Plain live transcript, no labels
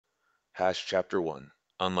Chapter 1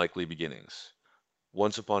 Unlikely Beginnings.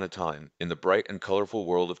 Once upon a time, in the bright and colorful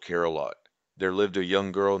world of Carolot, there lived a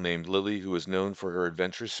young girl named Lily who was known for her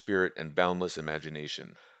adventurous spirit and boundless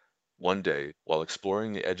imagination. One day, while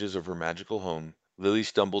exploring the edges of her magical home, Lily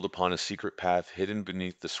stumbled upon a secret path hidden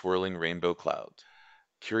beneath the swirling rainbow clouds.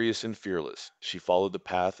 Curious and fearless, she followed the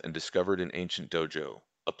path and discovered an ancient dojo,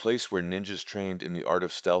 a place where ninjas trained in the art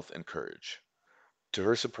of stealth and courage. To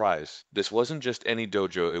her surprise, this wasn't just any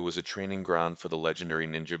dojo, it was a training ground for the legendary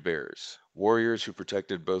ninja bears, warriors who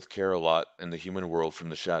protected both Carolot and the human world from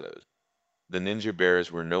the shadows. The ninja bears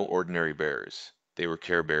were no ordinary bears. They were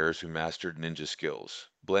care bears who mastered ninja skills,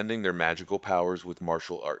 blending their magical powers with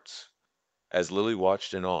martial arts. As Lily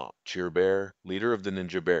watched in awe, Cheer Bear, leader of the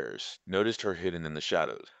ninja bears, noticed her hidden in the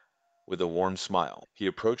shadows. With a warm smile, he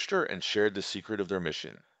approached her and shared the secret of their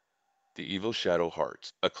mission. The evil Shadow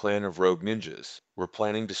Hearts, a clan of rogue ninjas, were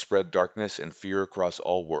planning to spread darkness and fear across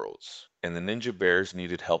all worlds, and the ninja bears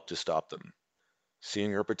needed help to stop them.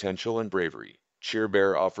 Seeing her potential and bravery, Cheer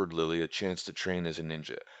Bear offered Lily a chance to train as a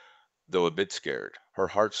ninja. Though a bit scared, her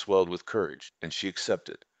heart swelled with courage, and she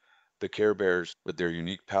accepted. The Care Bears, with their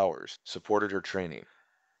unique powers, supported her training.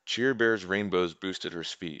 Cheer Bear's rainbows boosted her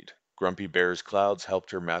speed, Grumpy Bear's clouds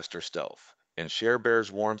helped her master stealth, and Share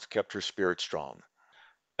Bear's warmth kept her spirit strong.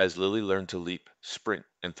 As Lily learned to leap, sprint,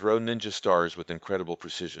 and throw ninja stars with incredible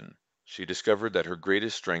precision, she discovered that her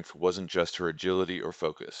greatest strength wasn't just her agility or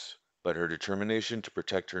focus, but her determination to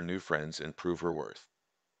protect her new friends and prove her worth.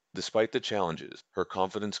 Despite the challenges, her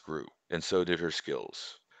confidence grew, and so did her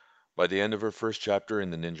skills. By the end of her first chapter in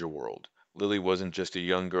the ninja world, Lily wasn't just a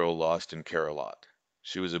young girl lost in Carolot.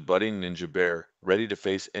 She was a budding ninja bear, ready to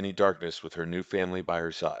face any darkness with her new family by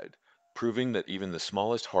her side, proving that even the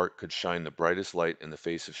smallest heart could shine the brightest light in the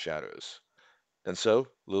face of shadows. And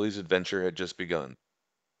so, Lily's adventure had just begun,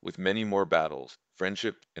 with many more battles,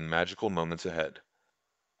 friendship, and magical moments ahead.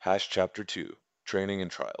 Chapter 2 Training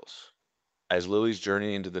and Trials. As Lily's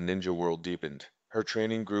journey into the ninja world deepened, her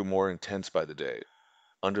training grew more intense by the day.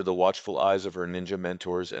 Under the watchful eyes of her ninja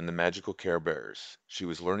mentors and the magical care bearers, she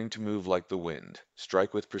was learning to move like the wind,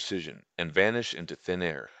 strike with precision, and vanish into thin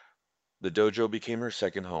air. The dojo became her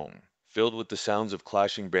second home, filled with the sounds of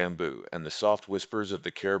clashing bamboo and the soft whispers of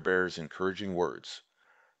the care bearers' encouraging words.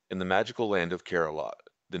 In the magical land of Carolot,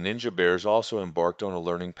 the ninja bears also embarked on a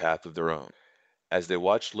learning path of their own. As they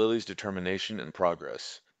watched Lily's determination and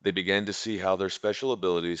progress, they began to see how their special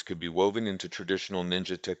abilities could be woven into traditional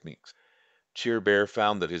ninja techniques. Cheer Bear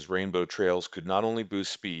found that his rainbow trails could not only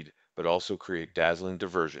boost speed, but also create dazzling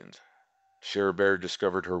diversions. Cheer Bear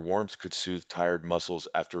discovered her warmth could soothe tired muscles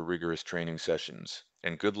after rigorous training sessions,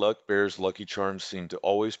 and Good Luck Bear's lucky charms seemed to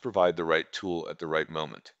always provide the right tool at the right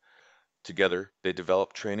moment. Together, they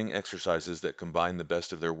developed training exercises that combined the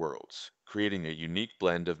best of their worlds, creating a unique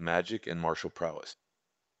blend of magic and martial prowess.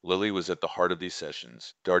 Lily was at the heart of these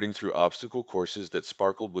sessions, darting through obstacle courses that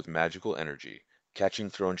sparkled with magical energy, catching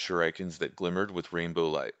thrown shurikens that glimmered with rainbow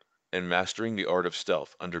light, and mastering the art of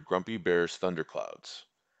stealth under Grumpy Bear's thunderclouds.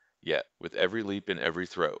 Yet, with every leap and every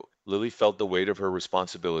throw, Lily felt the weight of her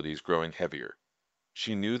responsibilities growing heavier.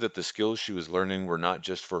 She knew that the skills she was learning were not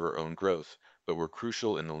just for her own growth, but were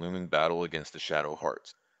crucial in the looming battle against the Shadow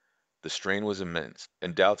Hearts. The strain was immense,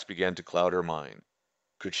 and doubts began to cloud her mind.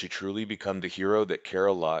 Could she truly become the hero that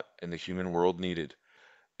Kara Lot and the human world needed?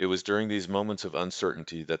 It was during these moments of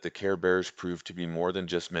uncertainty that the Care Bears proved to be more than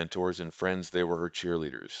just mentors and friends, they were her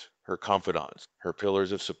cheerleaders, her confidants, her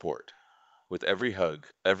pillars of support. With every hug,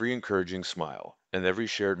 every encouraging smile, and every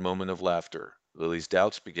shared moment of laughter, Lily's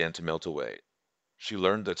doubts began to melt away. She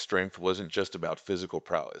learned that strength wasn't just about physical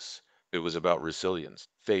prowess, it was about resilience,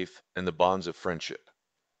 faith, and the bonds of friendship.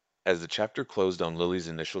 As the chapter closed on Lily's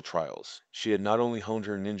initial trials, she had not only honed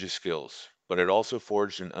her ninja skills, but had also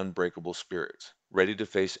forged an unbreakable spirit, ready to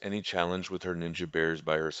face any challenge with her ninja bears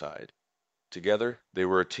by her side. Together, they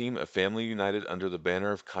were a team, a family united under the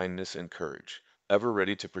banner of kindness and courage, ever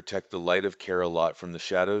ready to protect the light of Care Lot from the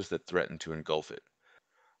shadows that threatened to engulf it.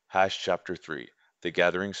 Chapter 3 The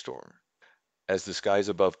Gathering Storm. As the skies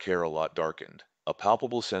above Carolot darkened, a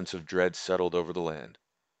palpable sense of dread settled over the land.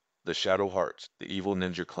 The Shadow Hearts, the evil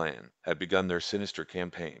ninja clan, had begun their sinister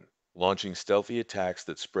campaign, launching stealthy attacks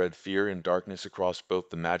that spread fear and darkness across both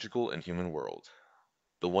the magical and human worlds.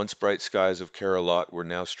 The once bright skies of Carolot were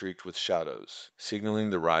now streaked with shadows, signaling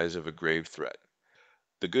the rise of a grave threat.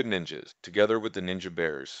 The good ninjas, together with the ninja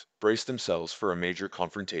bears, braced themselves for a major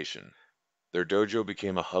confrontation. Their dojo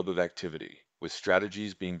became a hub of activity, with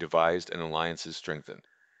strategies being devised and alliances strengthened.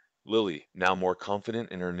 Lily, now more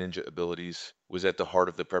confident in her ninja abilities, was at the heart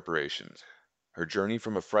of the preparations. Her journey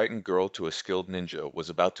from a frightened girl to a skilled ninja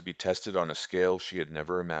was about to be tested on a scale she had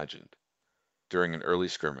never imagined. During an early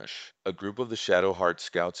skirmish, a group of the Shadow Heart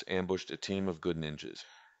scouts ambushed a team of good ninjas.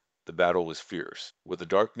 The battle was fierce, with the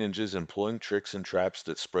dark ninjas employing tricks and traps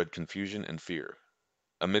that spread confusion and fear.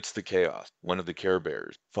 Amidst the chaos, one of the Care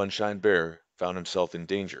Bears, Funshine Bear, found himself in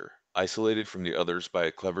danger, isolated from the others by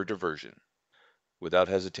a clever diversion. Without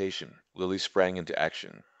hesitation, Lily sprang into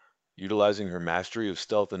action. Utilizing her mastery of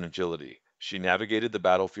stealth and agility, she navigated the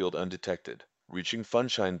battlefield undetected, reaching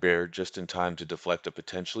Funshine Bear just in time to deflect a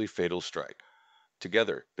potentially fatal strike.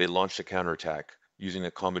 Together, they launched a counterattack, using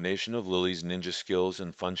a combination of Lily's ninja skills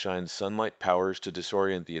and Funshine's sunlight powers to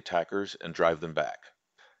disorient the attackers and drive them back.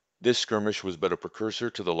 This skirmish was but a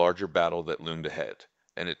precursor to the larger battle that loomed ahead,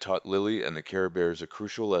 and it taught Lily and the Care Bears a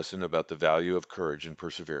crucial lesson about the value of courage and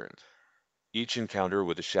perseverance. Each encounter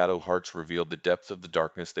with the Shadow Hearts revealed the depth of the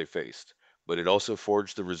darkness they faced, but it also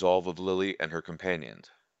forged the resolve of Lily and her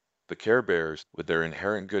companions. The Care Bears, with their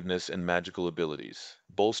inherent goodness and magical abilities,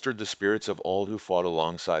 bolstered the spirits of all who fought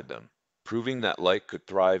alongside them, proving that light could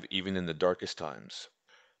thrive even in the darkest times.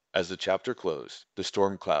 As the chapter closed, the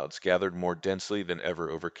storm clouds gathered more densely than ever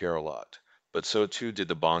over Carolot, but so too did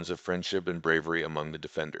the bonds of friendship and bravery among the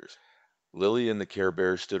defenders. Lily and the Care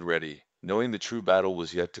Bears stood ready, knowing the true battle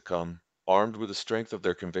was yet to come, armed with the strength of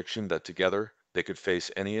their conviction that together they could face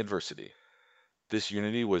any adversity. This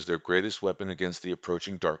unity was their greatest weapon against the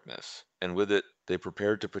approaching darkness, and with it, they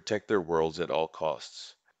prepared to protect their worlds at all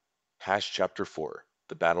costs. Chapter 4.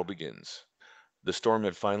 The battle begins. The storm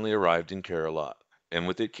had finally arrived in Carolot, and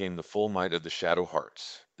with it came the full might of the Shadow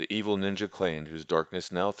Hearts, the evil ninja clan whose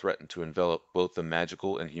darkness now threatened to envelop both the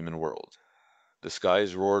magical and human worlds. The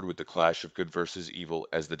skies roared with the clash of good versus evil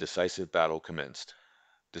as the decisive battle commenced.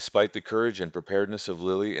 Despite the courage and preparedness of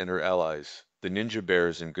Lily and her allies, the ninja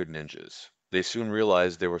bears and good ninjas, they soon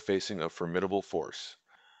realized they were facing a formidable force.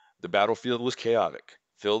 The battlefield was chaotic,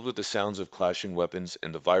 filled with the sounds of clashing weapons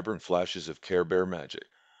and the vibrant flashes of Care Bear magic.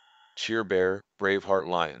 Cheer Bear, Braveheart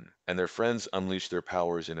Lion, and their friends unleashed their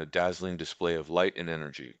powers in a dazzling display of light and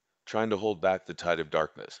energy, trying to hold back the tide of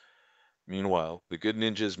darkness. Meanwhile, the good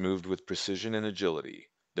ninjas moved with precision and agility,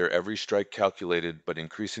 their every strike calculated but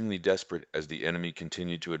increasingly desperate as the enemy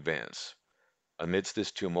continued to advance. Amidst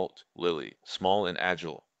this tumult, Lily, small and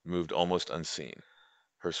agile, moved almost unseen.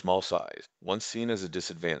 Her small size, once seen as a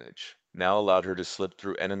disadvantage, now allowed her to slip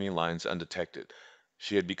through enemy lines undetected.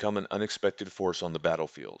 She had become an unexpected force on the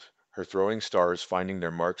battlefield, her throwing stars finding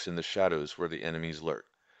their marks in the shadows where the enemies lurked.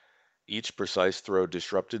 Each precise throw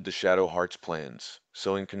disrupted the Shadow Heart's plans,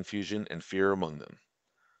 sowing confusion and fear among them.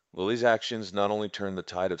 Lily's actions not only turned the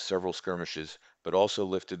tide of several skirmishes, but also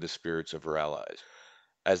lifted the spirits of her allies.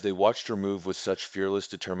 As they watched her move with such fearless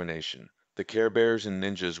determination, the Care Bears and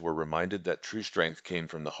ninjas were reminded that true strength came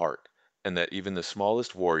from the heart, and that even the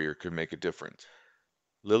smallest warrior could make a difference.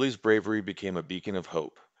 Lily's bravery became a beacon of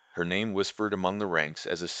hope, her name whispered among the ranks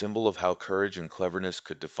as a symbol of how courage and cleverness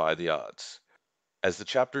could defy the odds. As the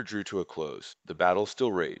chapter drew to a close, the battle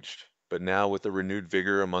still raged, but now with a renewed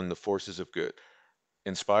vigor among the forces of good.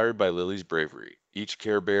 Inspired by Lily's bravery, each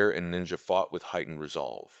Care Bear and ninja fought with heightened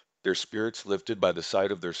resolve, their spirits lifted by the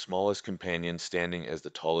sight of their smallest companion standing as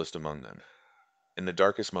the tallest among them. In the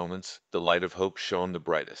darkest moments, the light of hope shone the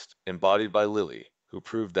brightest, embodied by Lily, who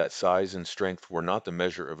proved that size and strength were not the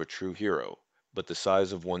measure of a true hero, but the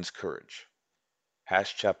size of one's courage.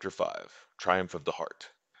 Chapter 5. Triumph of the Heart.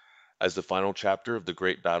 As the final chapter of the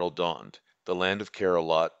great battle dawned, the land of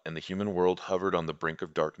Carolot and the human world hovered on the brink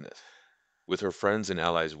of darkness. With her friends and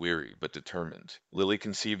allies weary but determined, Lily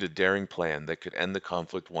conceived a daring plan that could end the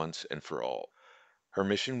conflict once and for all. Her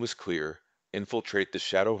mission was clear: infiltrate the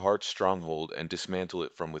Shadow Heart's stronghold and dismantle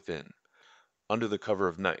it from within. Under the cover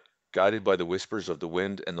of night, guided by the whispers of the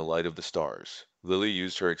wind and the light of the stars, Lily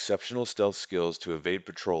used her exceptional stealth skills to evade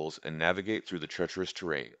patrols and navigate through the treacherous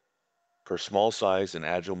terrain. Her small size and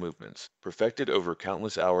agile movements, perfected over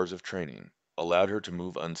countless hours of training, allowed her to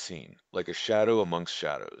move unseen, like a shadow amongst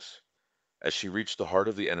shadows. As she reached the heart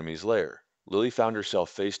of the enemy's lair, Lily found herself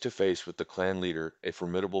face to face with the clan leader, a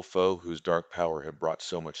formidable foe whose dark power had brought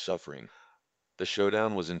so much suffering. The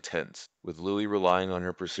showdown was intense, with Lily relying on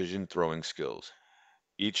her precision throwing skills.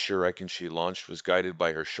 Each shuriken she launched was guided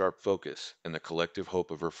by her sharp focus and the collective hope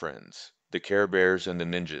of her friends, the Care Bears and the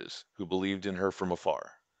ninjas, who believed in her from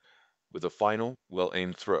afar. With a final,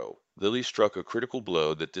 well-aimed throw, Lily struck a critical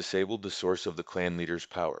blow that disabled the source of the clan leader's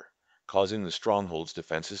power, causing the stronghold's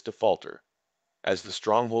defenses to falter. As the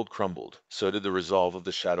stronghold crumbled, so did the resolve of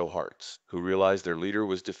the Shadow Hearts, who realized their leader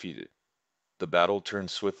was defeated. The battle turned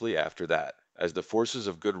swiftly after that, as the forces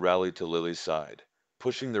of good rallied to Lily's side,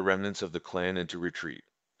 pushing the remnants of the clan into retreat.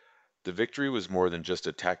 The victory was more than just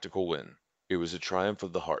a tactical win. It was a triumph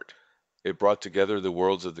of the heart. It brought together the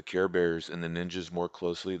worlds of the Care Bears and the ninjas more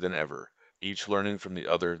closely than ever, each learning from the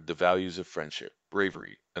other the values of friendship,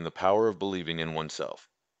 bravery, and the power of believing in oneself.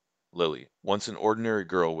 Lily, once an ordinary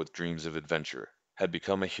girl with dreams of adventure, had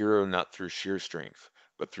become a hero not through sheer strength,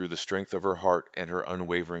 but through the strength of her heart and her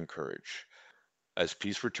unwavering courage. As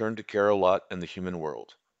peace returned to Carolot and the human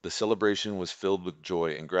world, the celebration was filled with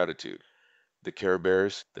joy and gratitude. The Care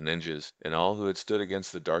Bears, the ninjas, and all who had stood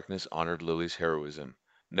against the darkness honored Lily's heroism,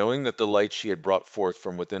 knowing that the light she had brought forth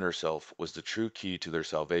from within herself was the true key to their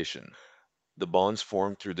salvation. The bonds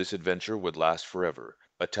formed through this adventure would last forever,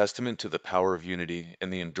 a testament to the power of unity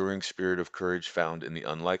and the enduring spirit of courage found in the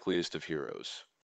unlikeliest of heroes.